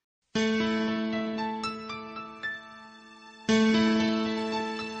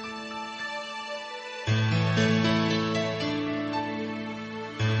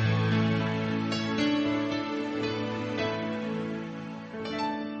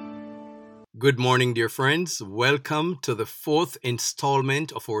Good morning, dear friends. Welcome to the fourth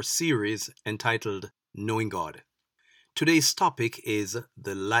installment of our series entitled Knowing God. Today's topic is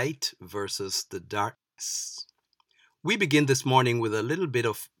the light versus the darkness. We begin this morning with a little bit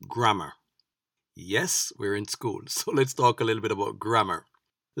of grammar. Yes, we're in school, so let's talk a little bit about grammar.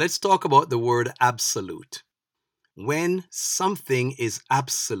 Let's talk about the word absolute. When something is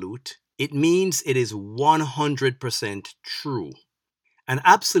absolute, it means it is 100% true. An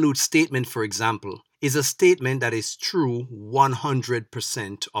absolute statement, for example, is a statement that is true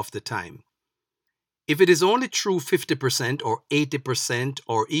 100% of the time. If it is only true 50% or 80%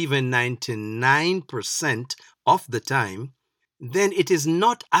 or even 99% of the time, then it is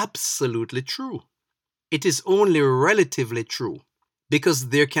not absolutely true. It is only relatively true because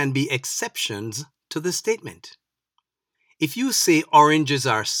there can be exceptions to the statement. If you say oranges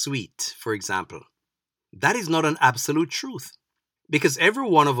are sweet, for example, that is not an absolute truth. Because every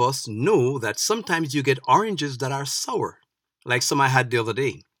one of us know that sometimes you get oranges that are sour, like some I had the other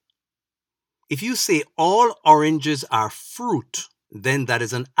day. If you say all oranges are fruit, then that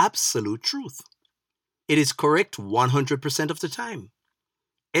is an absolute truth. It is correct 100% of the time.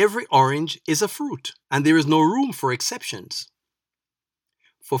 Every orange is a fruit, and there is no room for exceptions.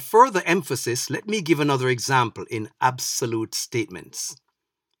 For further emphasis, let me give another example in absolute statements.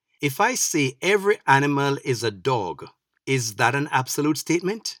 If I say every animal is a dog, is that an absolute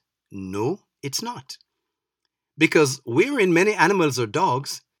statement? No, it's not. Because wherein many animals are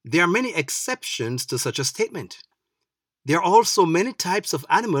dogs, there are many exceptions to such a statement. There are also many types of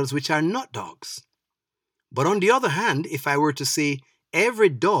animals which are not dogs. But on the other hand, if I were to say every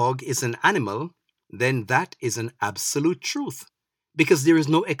dog is an animal, then that is an absolute truth, because there is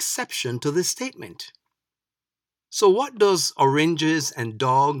no exception to this statement. So what does oranges and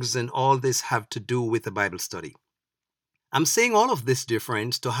dogs and all this have to do with the Bible study? I'm saying all of this, dear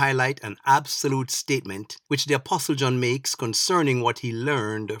friends, to highlight an absolute statement which the Apostle John makes concerning what he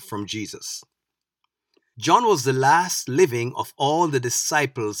learned from Jesus. John was the last living of all the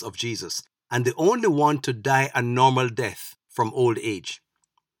disciples of Jesus and the only one to die a normal death from old age.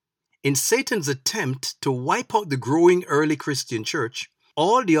 In Satan's attempt to wipe out the growing early Christian church,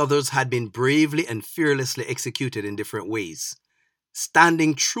 all the others had been bravely and fearlessly executed in different ways,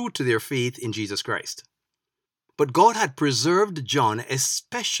 standing true to their faith in Jesus Christ. But God had preserved John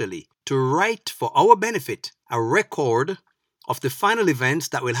especially to write for our benefit a record of the final events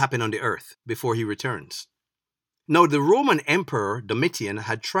that will happen on the earth before he returns. Now, the Roman Emperor Domitian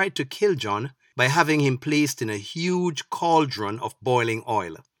had tried to kill John by having him placed in a huge cauldron of boiling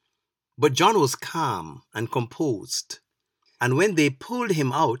oil. But John was calm and composed, and when they pulled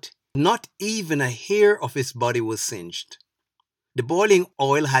him out, not even a hair of his body was singed. The boiling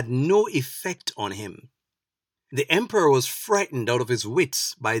oil had no effect on him. The emperor was frightened out of his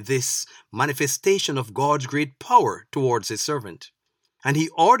wits by this manifestation of God's great power towards his servant, and he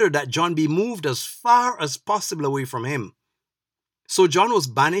ordered that John be moved as far as possible away from him. So John was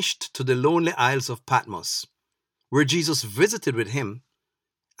banished to the lonely isles of Patmos, where Jesus visited with him,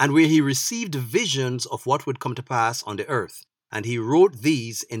 and where he received visions of what would come to pass on the earth, and he wrote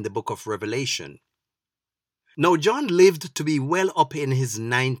these in the book of Revelation. Now John lived to be well up in his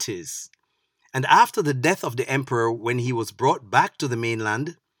 90s. And after the death of the emperor, when he was brought back to the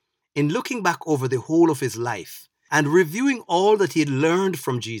mainland, in looking back over the whole of his life and reviewing all that he had learned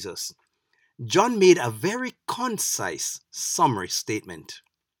from Jesus, John made a very concise summary statement.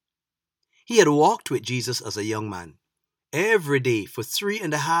 He had walked with Jesus as a young man, every day for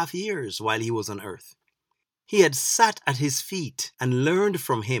 3.5 years while he was on earth. He had sat at his feet and learned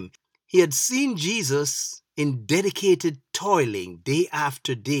from him. He had seen Jesus in dedicated toiling day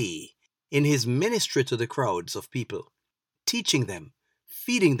after day, in his ministry to the crowds of people, teaching them,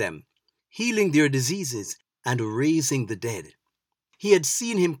 feeding them, healing their diseases, and raising the dead. He had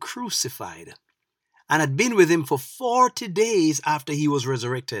seen him crucified and had been with him for 40 days after he was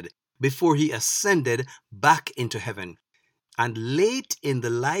resurrected, before he ascended back into heaven. And late in the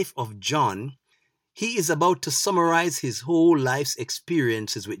life of John, he is about to summarize his whole life's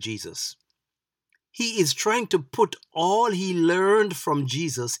experiences with Jesus. He is trying to put all he learned from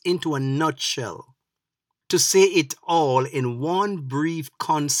Jesus into a nutshell, to say it all in one brief,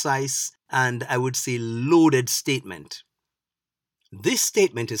 concise, and I would say loaded statement. This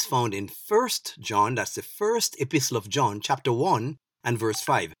statement is found in 1 John, that's the first epistle of John, chapter 1 and verse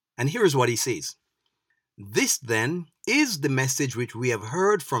 5. And here is what he says. This then is the message which we have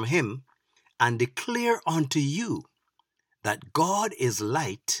heard from him and declare unto you, that God is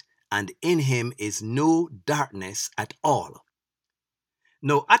light, and in him is no darkness at all.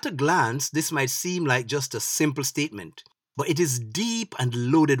 Now, at a glance, this might seem like just a simple statement, but it is deep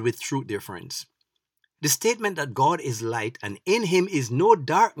and loaded with truth, dear friends. The statement that God is light and in him is no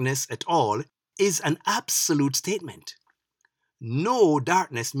darkness at all is an absolute statement. No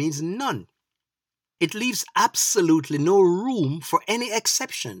darkness means none. It leaves absolutely no room for any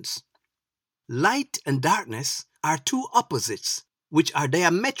exceptions. Light and darkness are two opposites which are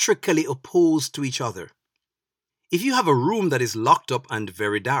diametrically opposed to each other. If you have a room that is locked up and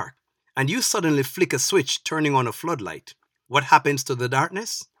very dark, and you suddenly flick a switch turning on a floodlight, what happens to the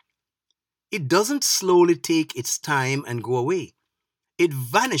darkness? It doesn't slowly take its time and go away. It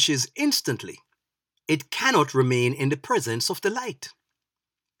vanishes instantly. It cannot remain in the presence of the light.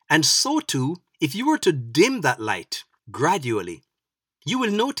 And so too, if you were to dim that light gradually, you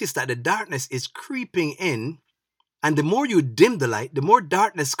will notice that the darkness is creeping in, and the more you dim the light, the more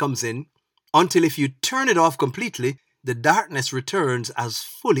darkness comes in, until if you turn it off completely, the darkness returns as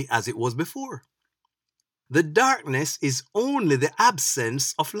fully as it was before. The darkness is only the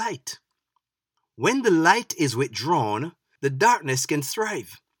absence of light. When the light is withdrawn, the darkness can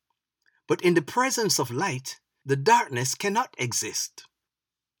thrive. But in the presence of light, the darkness cannot exist.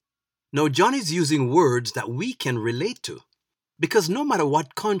 Now, John is using words that we can relate to, because no matter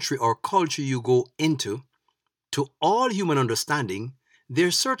what country or culture you go into, to all human understanding, there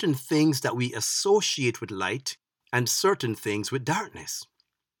are certain things that we associate with light and certain things with darkness.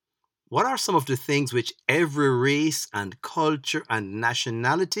 What are some of the things which every race and culture and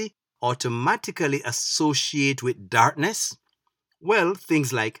nationality automatically associate with darkness? Well,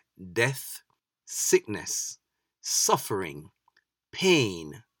 things like death, sickness, suffering,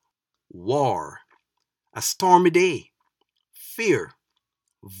 pain, war, a stormy day, fear,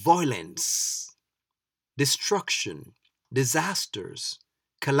 violence, destruction, disasters,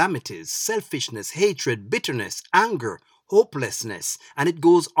 calamities, selfishness, hatred, bitterness, anger, hopelessness, and it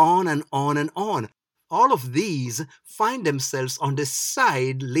goes on and on and on. All of these find themselves on the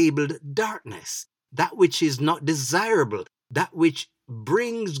side labeled darkness, that which is not desirable, that which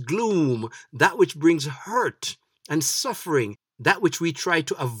brings gloom, that which brings hurt and suffering, that which we try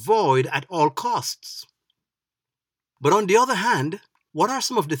to avoid at all costs. But on the other hand, what are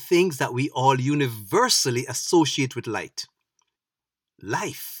some of the things that we all universally associate with light?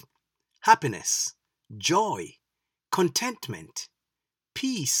 Life, happiness, joy, contentment,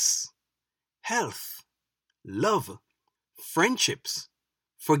 peace, health, love, friendships,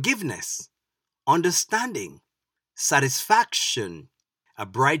 forgiveness, understanding, satisfaction, a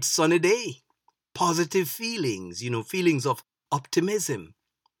bright sunny day, positive feelings, feelings of optimism,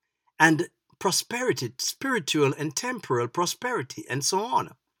 and prosperity, spiritual and temporal prosperity, and so on.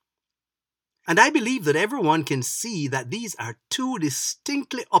 And I believe that everyone can see that these are two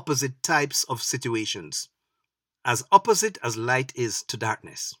distinctly opposite types of situations, as opposite as light is to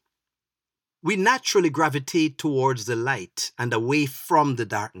darkness. We naturally gravitate towards the light and away from the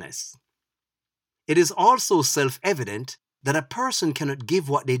darkness. It is also self-evident that a person cannot give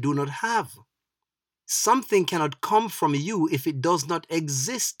what they do not have. Something cannot come from you if it does not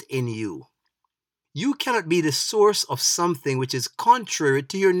exist in you. You cannot be the source of something which is contrary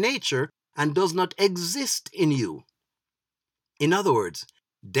to your nature and does not exist in you. In other words,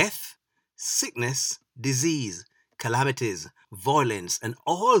 death, sickness, disease, calamities, violence, and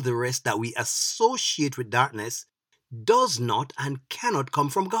all the rest that we associate with darkness does not and cannot come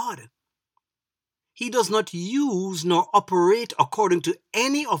from God. He does not use nor operate according to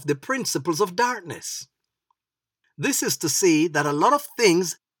any of the principles of darkness. This is to say that a lot of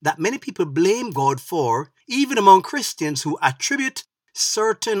things that many people blame God for, even among Christians who attribute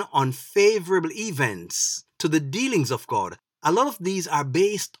certain unfavorable events to the dealings of God, a lot of these are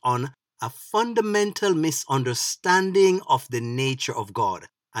based on a fundamental misunderstanding of the nature of God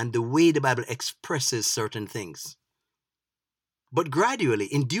and the way the Bible expresses certain things. But gradually,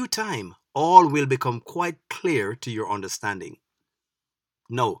 in due time, all will become quite clear to your understanding.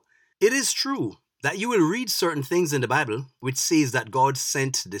 No, it is true that you will read certain things in the Bible which says that God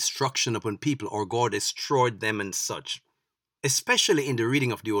sent destruction upon people or God destroyed them and such, especially in the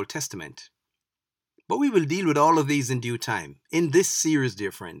reading of the Old Testament. But we will deal with all of these in due time. In this series,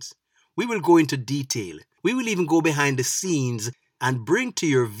 dear friends, we will go into detail. We will even go behind the scenes and bring to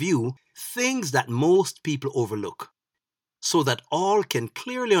your view things that most people overlook, so that all can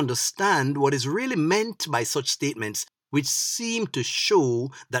clearly understand what is really meant by such statements which seem to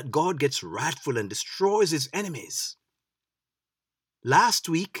show that God gets wrathful and destroys his enemies. Last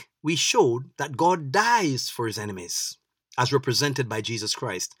week, we showed that God dies for his enemies, as represented by Jesus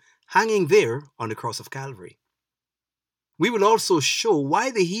Christ, hanging there on the cross of Calvary. We will also show why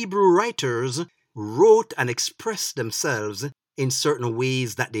the Hebrew writers wrote and expressed themselves in certain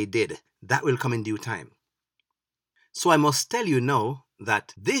ways that they did. That will come in due time. So I must tell you now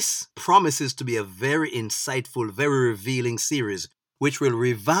that this promises to be a very insightful, very revealing series which will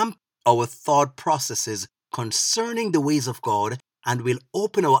revamp our thought processes concerning the ways of God and will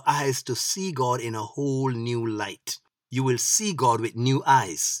open our eyes to see God in a whole new light. You will see God with new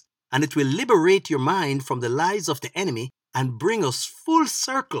eyes, and it will liberate your mind from the lies of the enemy and bring us full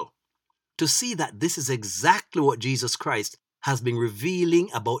circle to see that this is exactly what Jesus Christ has been revealing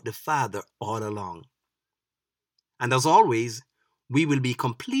about the Father all along. And as always, we will be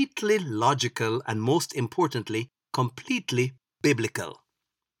completely logical and, most importantly, completely biblical.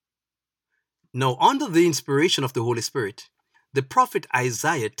 Now, under the inspiration of the Holy Spirit, the prophet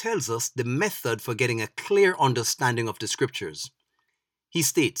Isaiah tells us the method for getting a clear understanding of the scriptures. He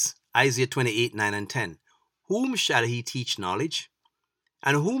states, Isaiah 28, 9 and 10, "Whom shall he teach knowledge?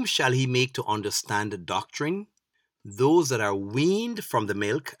 And whom shall he make to understand the doctrine? Those that are weaned from the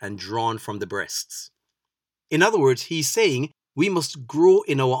milk and drawn from the breasts." In other words, he's saying we must grow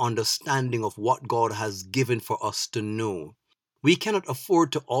in our understanding of what God has given for us to know. We cannot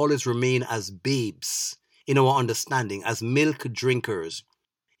afford to always remain as babes in our understanding, as milk drinkers.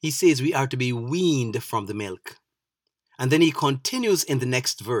 He says we are to be weaned from the milk. And then he continues in the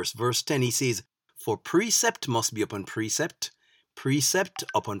next verse. Verse 10, he says, "For precept must be upon precept, precept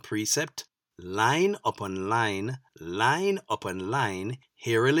upon precept, line upon line, line upon line,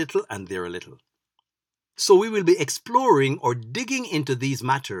 here a little and there a little." So we will be exploring or digging into these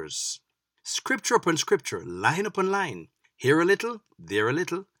matters, scripture upon scripture, line upon line, here a little, there a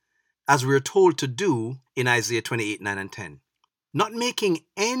little, as we are told to do in Isaiah 28, 9 and 10. Not making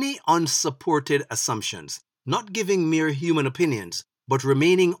any unsupported assumptions, not giving mere human opinions, but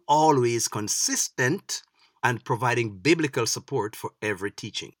remaining always consistent and providing biblical support for every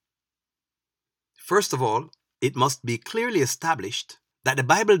teaching. First of all, it must be clearly established that the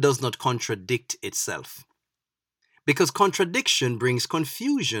Bible does not contradict itself. Because contradiction brings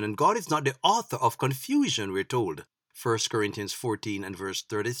confusion, and God is not the author of confusion, we're told. 1 Corinthians 14 and verse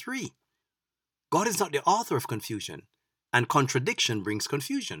 33. God is not the author of confusion, and contradiction brings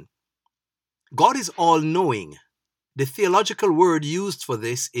confusion. God is all-knowing. The theological word used for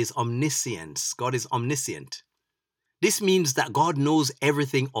this is omniscience. God is omniscient. This means that God knows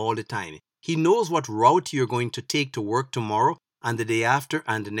everything all the time. He knows what route you're going to take to work tomorrow and the day after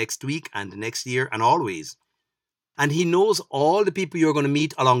and the next week and the next year and always. And he knows all the people you're going to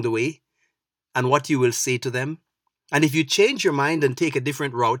meet along the way and what you will say to them. And if you change your mind and take a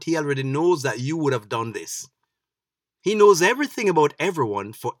different route, he already knows that you would have done this. He knows everything about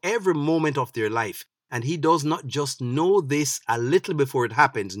everyone for every moment of their life. And he does not just know this a little before it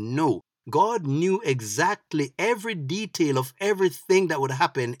happens. No, God knew exactly every detail of everything that would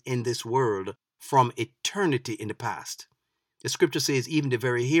happen in this world from eternity in the past. The scripture says even the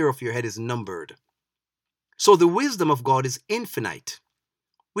very hair of your head is numbered. So the wisdom of God is infinite,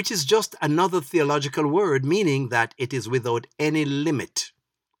 which is just another theological word meaning that it is without any limit.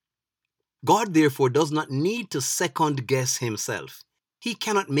 God therefore does not need to second guess himself. He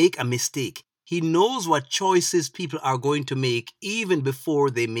cannot make a mistake. He knows what choices people are going to make even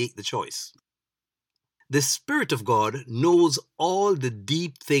before they make the choice. The Spirit of God knows all the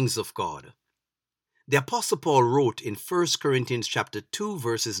deep things of God. The Apostle Paul wrote in 1 Corinthians chapter 2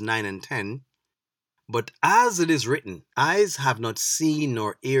 verses 9 and 10, "But as it is written, eyes have not seen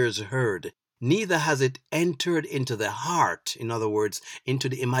nor ears heard, neither has it entered into the heart," in other words, into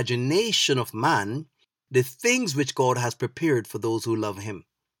the imagination of man, "the things which God has prepared for those who love him.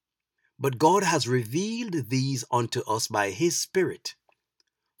 But God has revealed these unto us by his Spirit.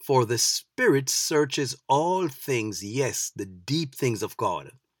 For the Spirit searches all things, yes, the deep things of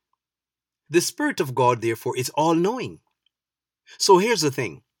God." The Spirit of God, therefore, is all-knowing. So here's the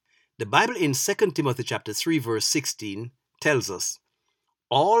thing. The Bible in 2 Timothy chapter 3 verse 16 tells us,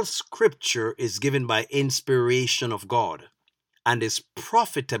 "All scripture is given by inspiration of God and is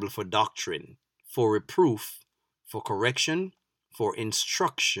profitable for doctrine, for reproof, for correction, for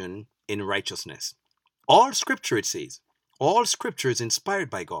instruction in righteousness." All scripture, it says, all scripture is inspired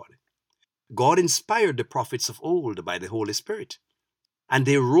by God. God inspired the prophets of old by the Holy Spirit, and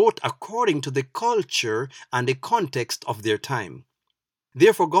they wrote according to the culture and the context of their time.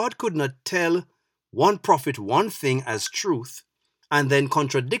 Therefore, God could not tell one prophet one thing as truth and then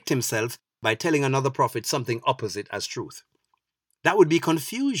contradict himself by telling another prophet something opposite as truth. That would be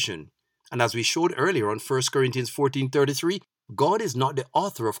confusion. And as we showed earlier on 1 Corinthians 14:33, God is not the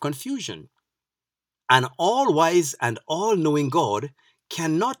author of confusion. An all-wise and all-knowing God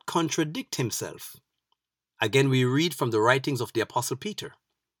cannot contradict himself. Again, we read from the writings of the Apostle Peter,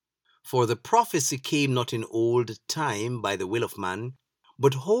 "For the prophecy came not in old time by the will of man,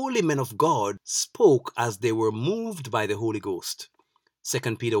 but holy men of God spoke as they were moved by the Holy Ghost.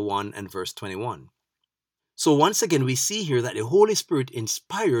 2 Peter 1 and verse 21. So once again, we see here that the Holy Spirit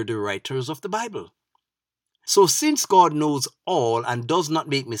inspired the writers of the Bible. So since God knows all and does not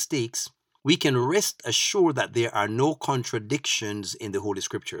make mistakes, we can rest assured that there are no contradictions in the Holy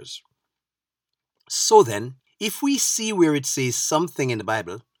Scriptures. So then, if we see where it says something in the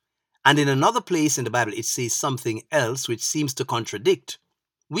Bible, and in another place in the Bible it says something else which seems to contradict,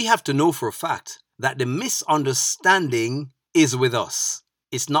 we have to know for a fact that the misunderstanding is with us.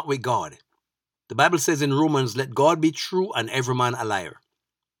 It's not with God. The Bible says in Romans, let God be true and every man a liar.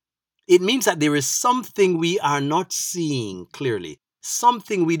 It means that there is something we are not seeing clearly,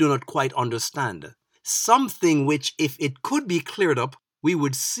 something we do not quite understand, something which, if it could be cleared up, we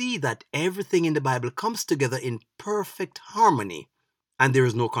would see that everything in the Bible comes together in perfect harmony and there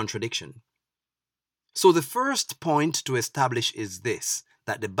is no contradiction. So the first point to establish is this,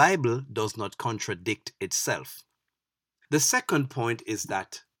 that the Bible does not contradict itself. The second point is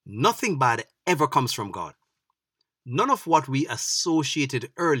that nothing bad ever comes from God. None of what we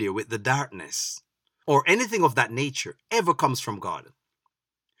associated earlier with the darkness or anything of that nature ever comes from God.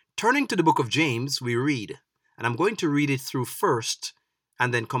 Turning to the book of James, we read, and I'm going to read it through first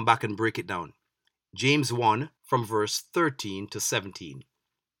and then come back and break it down. James 1 from verse 13 to 17.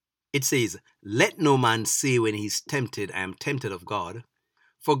 It says, let no man say when he is tempted, I am tempted of God.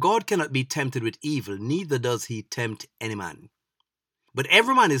 For God cannot be tempted with evil, neither does he tempt any man. But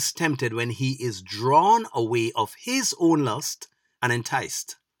every man is tempted when he is drawn away of his own lust and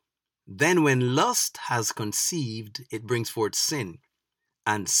enticed. Then when lust has conceived, it brings forth sin.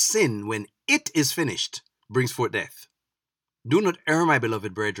 And sin, when it is finished, brings forth death. Do not err, my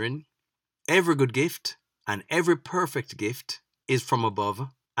beloved brethren. Every good gift and every perfect gift is from above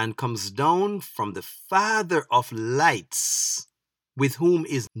and comes down from the Father of lights, with whom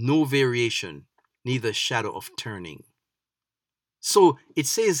is no variation, neither shadow of turning. So it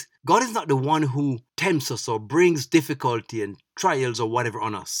says God is not the one who tempts us or brings difficulty and trials or whatever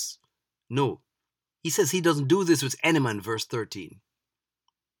on us. No. He says he doesn't do this with any man, verse 13.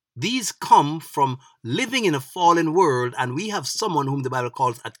 These come from living in a fallen world, and we have someone whom the Bible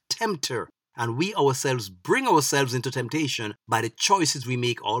calls a tempter, and we ourselves bring ourselves into temptation by the choices we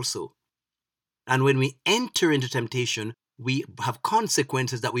make also. And when we enter into temptation, we have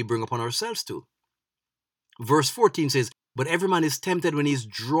consequences that we bring upon ourselves too. Verse 14 says, but every man is tempted when he is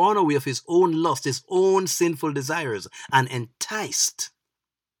drawn away of his own lust, his own sinful desires, and enticed.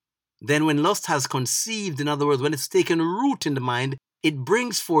 Then when lust has conceived, in other words, when it's taken root in the mind, it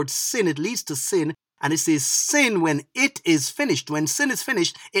brings forth sin, it leads to sin, and it says sin when it is finished. When sin is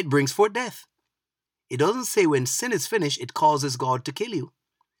finished, it brings forth death. It doesn't say when sin is finished, it causes God to kill you.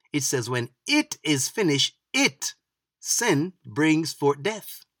 It says when it is finished, sin, brings forth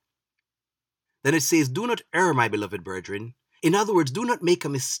death. Then it says, do not err, my beloved brethren. In other words, do not make a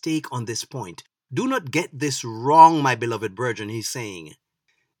mistake on this point. Do not get this wrong, my beloved brethren, he's saying.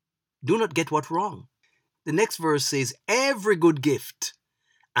 Do not get what wrong. The next verse says, every good gift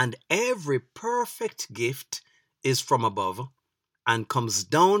and every perfect gift is from above and comes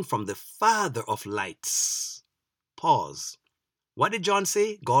down from the Father of lights. Pause. What did John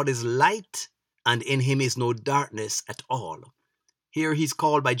say? God is light and in him is no darkness at all. Here he's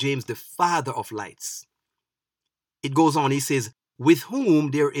called by James the Father of lights. It goes on, he says, with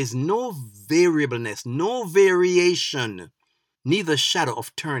whom there is no variableness, no variation, neither shadow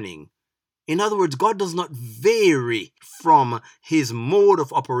of turning. In other words, God does not vary from his mode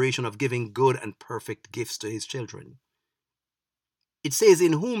of operation of giving good and perfect gifts to his children. It says,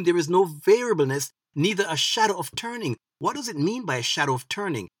 in whom there is no variableness, neither a shadow of turning. What does it mean by a shadow of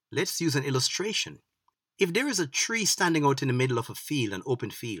turning? Let's use an illustration. If there is a tree standing out in the middle of a field, an open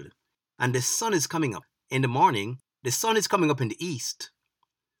field, and the sun is coming up in the morning, the sun is coming up in the east,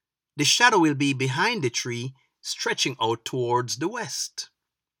 the shadow will be behind the tree, stretching out towards the west.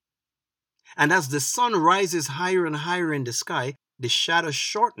 And as the sun rises higher and higher in the sky, the shadow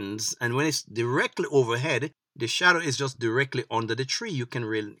shortens, and when it's directly overhead, the shadow is just directly under the tree. You can't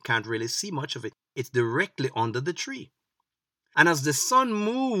really see much of it. It's directly under the tree. And as the sun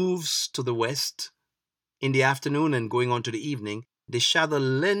moves to the west in the afternoon and going on to the evening, the shadow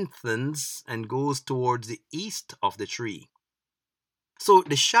lengthens and goes towards the east of the tree. So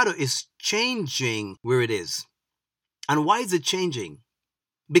the shadow is changing where it is. And why is it changing?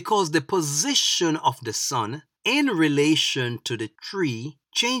 Because the position of the sun in relation to the tree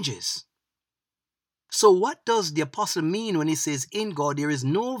changes. So what does the apostle mean when he says, in God there is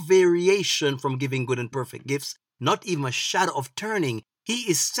no variation from giving good and perfect gifts, not even a shadow of turning? He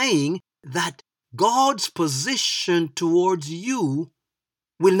is saying that God's position towards you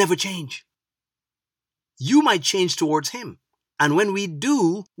will never change. You might change towards him. And when we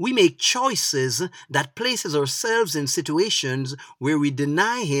do, we make choices that places ourselves in situations where we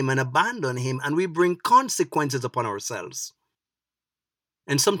deny him and abandon him, and we bring consequences upon ourselves.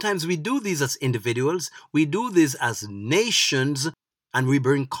 And sometimes we do these as individuals, we do this as nations, and we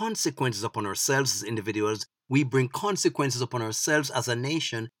bring consequences upon ourselves as individuals. We bring consequences upon ourselves as a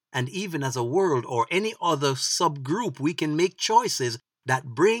nation, and even as a world or any other subgroup. We can make choices that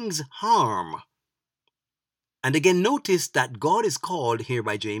brings harm. And again, notice that God is called here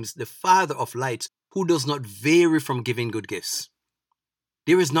by James the Father of lights, who does not vary from giving good gifts.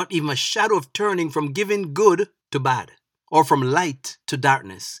 There is not even a shadow of turning from giving good to bad, or from light to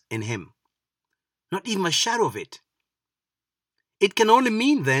darkness in him. Not even a shadow of it. It can only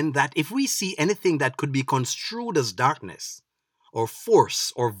mean then that if we see anything that could be construed as darkness, or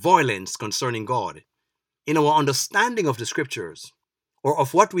force, or violence concerning God, in our understanding of the scriptures, or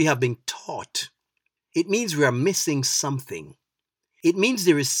of what we have been taught, it means we are missing something. It means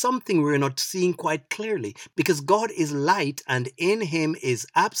there is something we're not seeing quite clearly, because God is light and in him is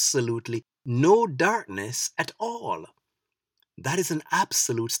absolutely no darkness at all. That is an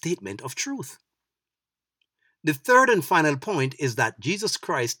absolute statement of truth. The third and final point is that Jesus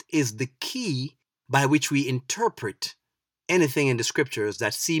Christ is the key by which we interpret anything in the scriptures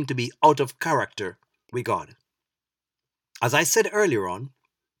that seem to be out of character with God. As I said earlier on,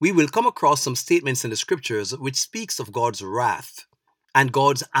 we will come across some statements in the scriptures which speaks of God's wrath and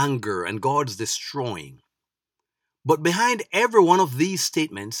God's anger and God's destroying. But behind every one of these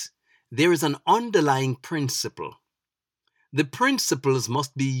statements, there is an underlying principle. The principles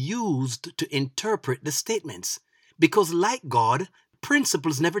must be used to interpret the statements, because like God,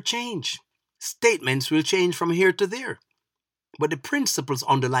 principles never change. Statements will change from here to there, but the principles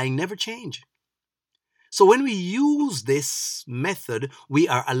underlying never change. So when we use this method, we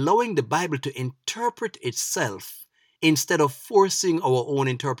are allowing the Bible to interpret itself instead of forcing our own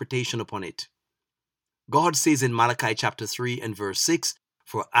interpretation upon it. God says in Malachi chapter 3 and verse 6,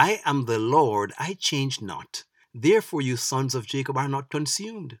 "For I am the Lord, I change not. Therefore you sons of Jacob are not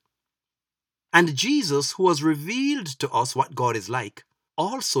consumed." And Jesus, who has revealed to us what God is like,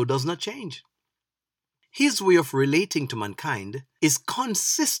 also does not change. His way of relating to mankind is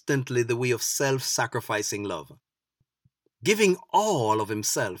consistently the way of self-sacrificing love, giving all of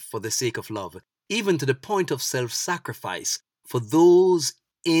himself for the sake of love, even to the point of self-sacrifice for those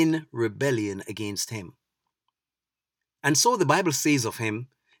in rebellion against him. And so the Bible says of him,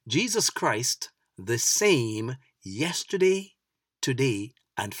 Jesus Christ, the same yesterday, today,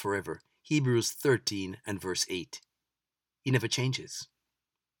 and forever. Hebrews 13 and verse 8. He never changes.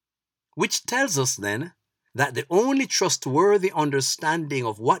 Which tells us then that the only trustworthy understanding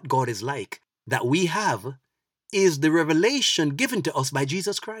of what God is like that we have is the revelation given to us by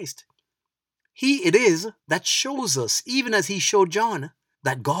Jesus Christ. He it is that shows us, even as he showed John,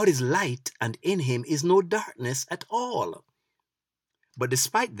 that God is light and in him is no darkness at all. But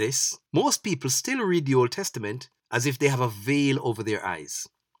despite this, most people still read the Old Testament as if they have a veil over their eyes.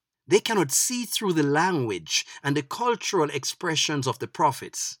 They cannot see through the language and the cultural expressions of the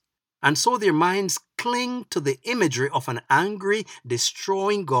prophets. And so their minds cling to the imagery of an angry,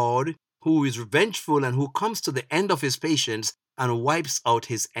 destroying God who is revengeful and who comes to the end of his patience and wipes out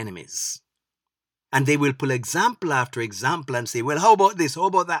his enemies. And they will pull example after example and say, well, how about this? How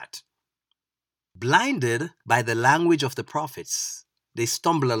about that? Blinded by the language of the prophets, they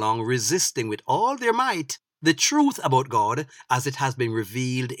stumble along, resisting with all their might the truth about God as it has been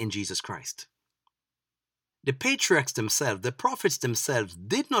revealed in Jesus Christ. The patriarchs themselves, the prophets themselves,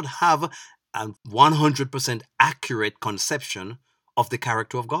 did not have a 100% accurate conception of the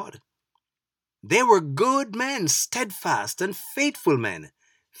character of God. They were good men, steadfast and faithful men,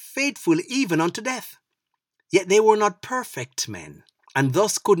 faithful even unto death. Yet they were not perfect men, and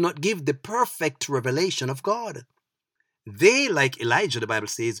thus could not give the perfect revelation of God. They, like Elijah, the Bible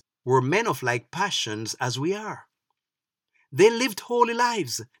says, were men of like passions as we are. They lived holy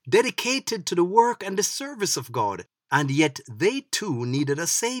lives, dedicated to the work and the service of God, and yet they too needed a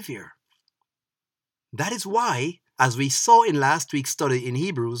Savior. That is why, as we saw in last week's study in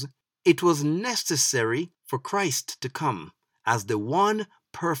Hebrews, it was necessary for Christ to come as the one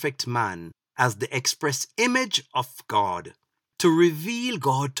perfect man, as the express image of God, to reveal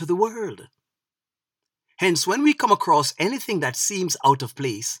God to the world. Hence, when we come across anything that seems out of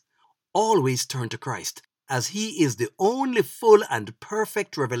place, always turn to Christ, as he is the only full and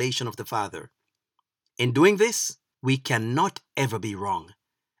perfect revelation of the Father. In doing this, we cannot ever be wrong.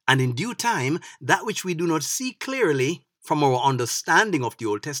 And in due time, that which we do not see clearly from our understanding of the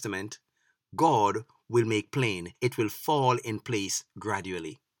Old Testament, God will make plain. It will fall in place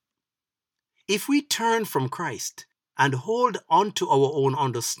gradually. If we turn from Christ and hold on to our own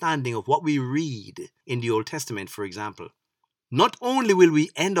understanding of what we read in the Old Testament, for example, not only will we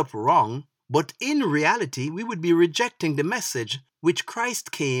end up wrong, but in reality, we would be rejecting the message which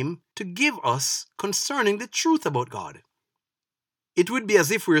Christ came to give us concerning the truth about God. It would be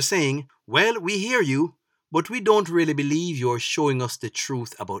as if we were saying, well, we hear you, but we don't really believe you're showing us the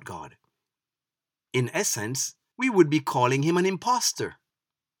truth about God. In essence, we would be calling him an impostor.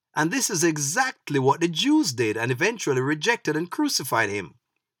 And this is exactly what the Jews did and eventually rejected and crucified him.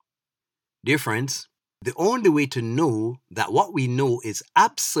 Dear friends, the only way to know that what we know is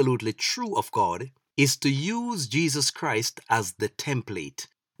absolutely true of God is to use Jesus Christ as the template,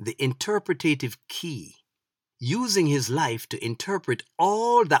 the interpretative key, using his life to interpret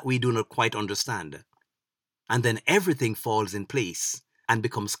all that we do not quite understand. And then everything falls in place and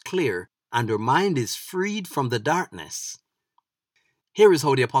becomes clear, and our mind is freed from the darkness. Here is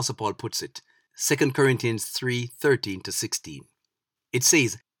how the Apostle Paul puts it, 2 Corinthians 3:13-16. It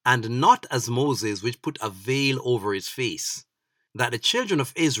says, "And not as Moses, which put a veil over his face, that the children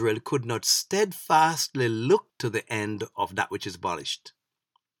of Israel could not steadfastly look to the end of that which is abolished."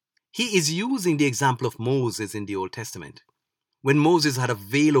 He is using the example of Moses in the Old Testament. When Moses had a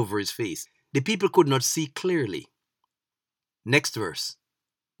veil over his face, the people could not see clearly. Next verse.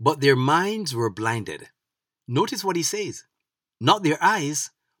 "But their minds were blinded." Notice what he says. Not their eyes,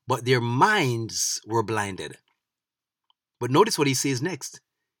 but their minds were blinded. But notice what he says next.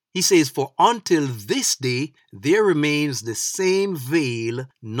 He says, "For until this day, there remains the same veil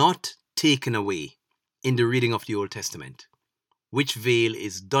not taken away," in the reading of the Old Testament, which veil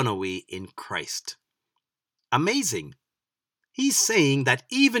is done away in Christ. Amazing. He's saying that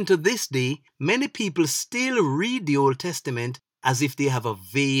even to this day, many people still read the Old Testament as if they have a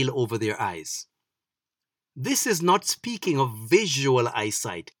veil over their eyes. This is not speaking of visual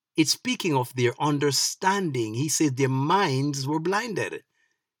eyesight. It's speaking of their understanding. He says their minds were blinded.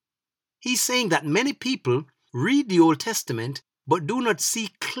 He's saying that many people read the Old Testament but do not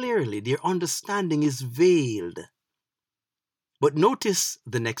see clearly. Their understanding is veiled. But notice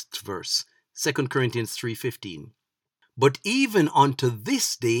the next verse, 2 Corinthians 3:15. "But even unto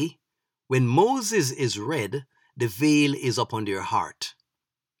this day, when Moses is read, the veil is upon their heart."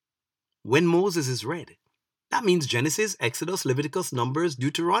 When Moses is read, that means Genesis, Exodus, Leviticus, Numbers,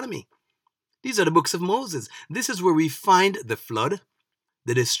 Deuteronomy. These are the books of Moses. This is where we find the flood,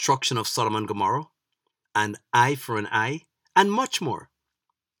 the destruction of Sodom and Gomorrah, an eye for an eye, and much more.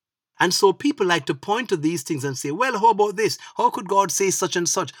 And so people like to point to these things and say, well, how about this? How could God say such and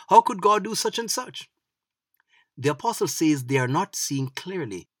such? How could God do such and such? The apostle says they are not seeing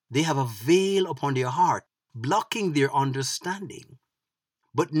clearly. They have a veil upon their heart, blocking their understanding.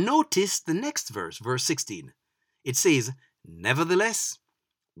 But notice the next verse, verse 16. It says, "Nevertheless,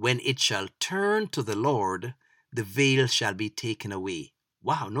 when it shall turn to the Lord, the veil shall be taken away."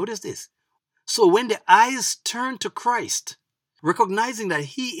 Wow, notice this. So when the eyes turn to Christ, recognizing that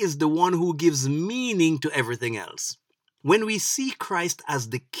he is the one who gives meaning to everything else, when we see Christ as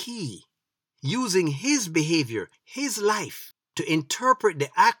the key, using his behavior, his life, to interpret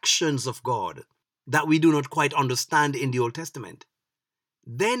the actions of God that we do not quite understand in the Old Testament,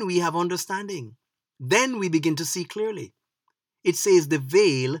 then we have understanding. Then we begin to see clearly. It says the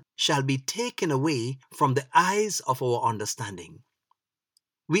veil shall be taken away from the eyes of our understanding.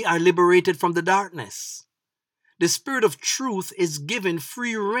 We are liberated from the darkness. The Spirit of truth is given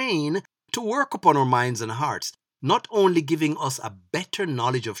free rein to work upon our minds and hearts, not only giving us a better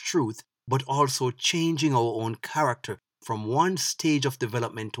knowledge of truth, but also changing our own character from one stage of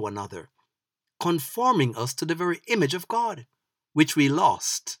development to another, conforming us to the very image of God, which we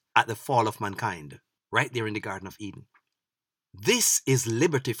lost at the fall of mankind, right there in the Garden of Eden. This is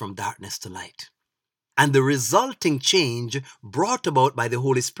liberty from darkness to light. And the resulting change brought about by the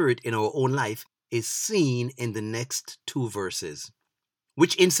Holy Spirit in our own life is seen in the next two verses,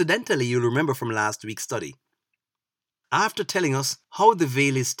 which incidentally you'll remember from last week's study. After telling us how the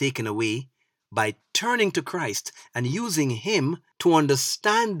veil is taken away by turning to Christ and using him to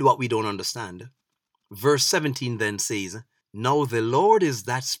understand what we don't understand, verse 17 then says, "Now the Lord is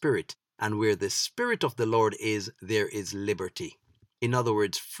that Spirit, and where the Spirit of the Lord is, there is liberty." In other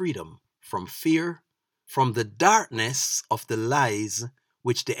words, freedom from fear, from the darkness of the lies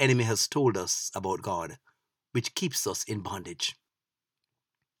which the enemy has told us about God, which keeps us in bondage.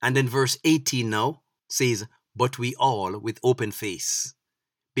 And then verse 18 now says, "But we all, with open face,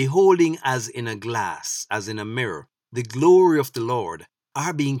 beholding as in a glass, as in a mirror, the glory of the Lord,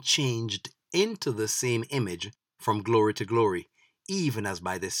 are being changed into the same image from glory to glory, even as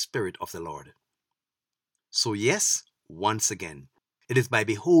by the Spirit of the Lord." So yes, once again, it is by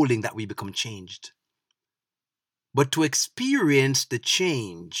beholding that we become changed. But to experience the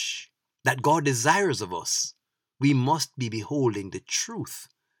change that God desires of us, we must be beholding the truth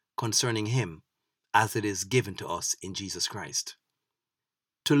concerning Him as it is given to us in Jesus Christ.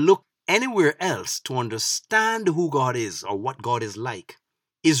 To look anywhere else to understand who God is or what God is like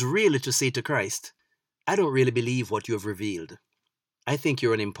is really to say to Christ, I don't really believe what you have revealed. I think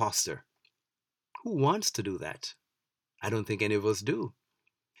you're an imposter. Who wants to do that? I don't think any of us do.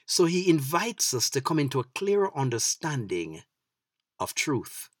 So He invites us to come into a clearer understanding of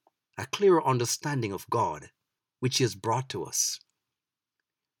truth, a clearer understanding of God, which He has brought to us.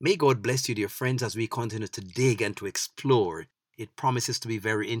 May God bless you, dear friends, as we continue to dig and to explore. It promises to be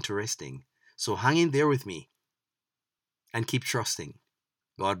very interesting. So hang in there with me and keep trusting.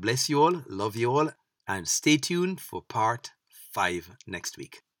 God bless you all, love you all, and stay tuned for part 5 next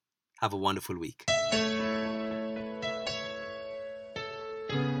week. Have a wonderful week.